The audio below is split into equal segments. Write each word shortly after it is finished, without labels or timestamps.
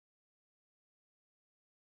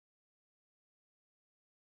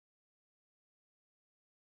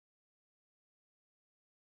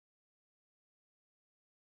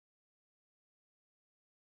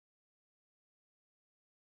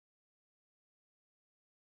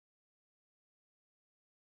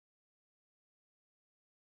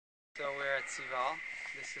So we're at Cival.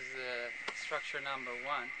 This is structure number 1.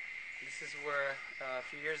 This is where a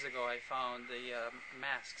few years ago I found the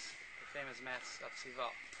masks, the famous masks of Cival.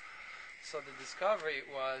 So the discovery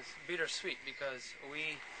was bittersweet because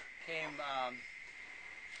we came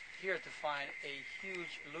here to find a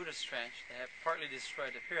huge lotus trench that had partly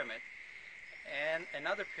destroyed the pyramid, and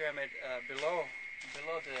another pyramid below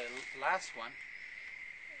the last one.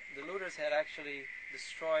 The looters had actually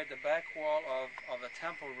destroyed the back wall of a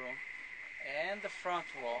temple room and the front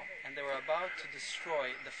wall, and they were about to destroy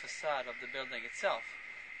the facade of the building itself,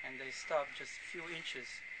 and they stopped just a few inches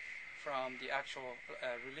from the actual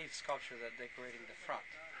relief sculpture that decorating the front.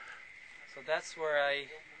 So that's where I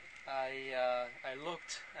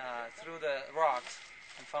looked through the rocks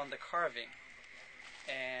and found the carving,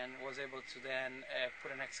 and was able to then put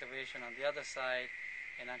an excavation on the other side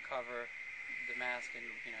and uncover the mask in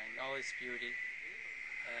all its beauty,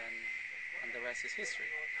 and the rest is history.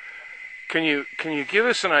 Can you give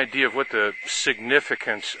us an idea of what the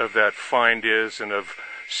significance of that find is, and of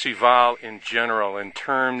Cival in general, in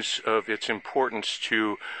terms of its importance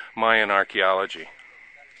to Mayan archaeology?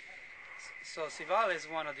 So Cival is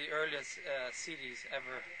one of the earliest cities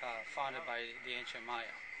ever founded by the ancient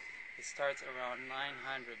Maya. It starts around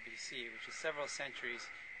 900 BC, which is several centuries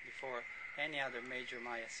before any other major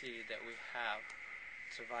Maya city that we have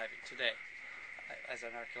surviving today as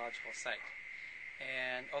an archaeological site.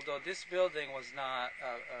 And although this building was not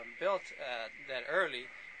built that early,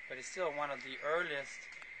 but it's still one of the earliest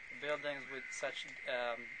buildings with such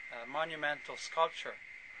monumental sculpture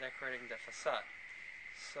decorating the facade.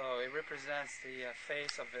 So it represents the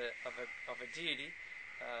face of a deity,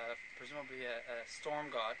 presumably a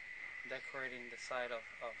storm god, decorating the side of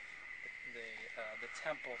the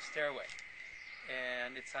temple stairway.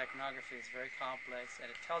 And its iconography is very complex,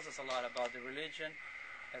 and it tells us a lot about the religion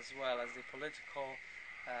as well as the political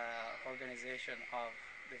organization of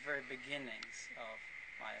the very beginnings of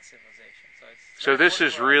Maya civilization. So this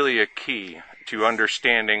is really a key to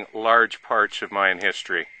understanding large parts of Mayan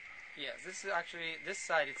history. Yes, this is actually, this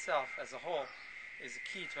site itself as a whole is a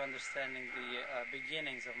key to understanding the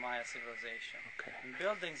beginnings of Maya civilization. Okay. And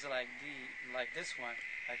buildings like this one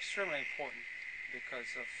are extremely important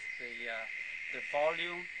because of the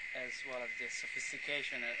volume as well as the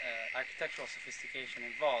sophistication, architectural sophistication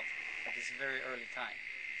involved at this very early time.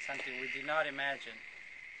 Something we did not imagine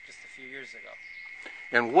just a few years ago.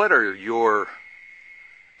 And what are your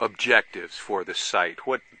objectives for the site?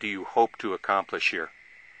 What do you hope to accomplish here?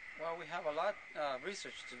 Well, we have a lot of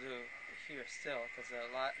research to do here still, because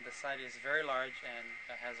the site is very large and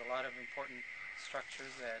has a lot of important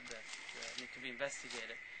structures that need to be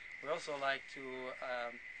investigated. We also like to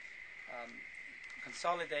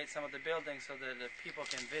consolidate some of the buildings so that the people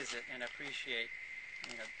can visit and appreciate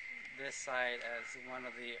this site as one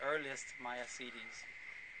of the earliest Maya cities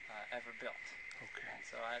ever built. Okay. And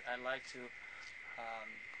so I'd like to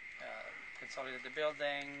consolidate the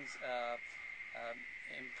buildings,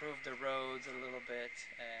 improve the roads a little bit,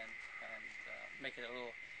 and make it a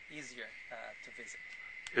little easier to visit.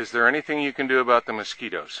 Is there anything you can do about the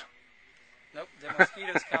mosquitoes? Nope, the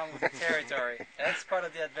mosquitoes come with the territory. That's part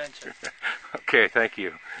of the adventure. Okay, thank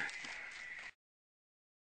you.